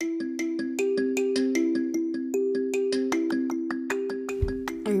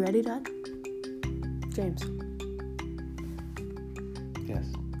ready, Dad? James. Yes.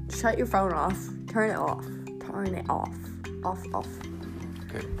 Shut your phone off. Turn it off. Turn it off. Off.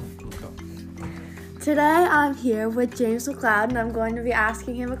 Okay, let's go. Today I'm here with James McLeod, and I'm going to be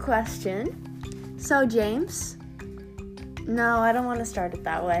asking him a question. So, James. No, I don't want to start it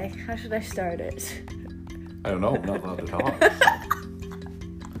that way. How should I start it? I don't know. I'm not allowed to talk.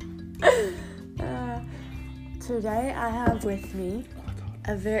 Today I have with me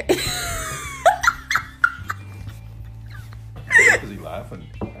a very... Is he laughing?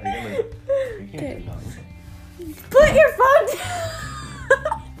 You can't do nothing. Put your phone down!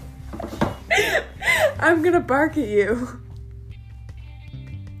 I'm gonna bark at you.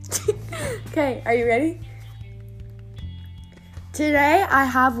 Okay, are you ready? Today I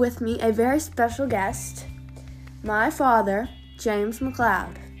have with me a very special guest, my father, James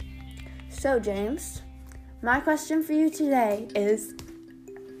McLeod. So, James, my question for you today is,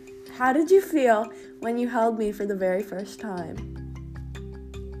 how did you feel when you held me for the very first time?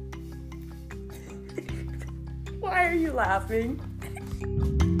 Why are you laughing?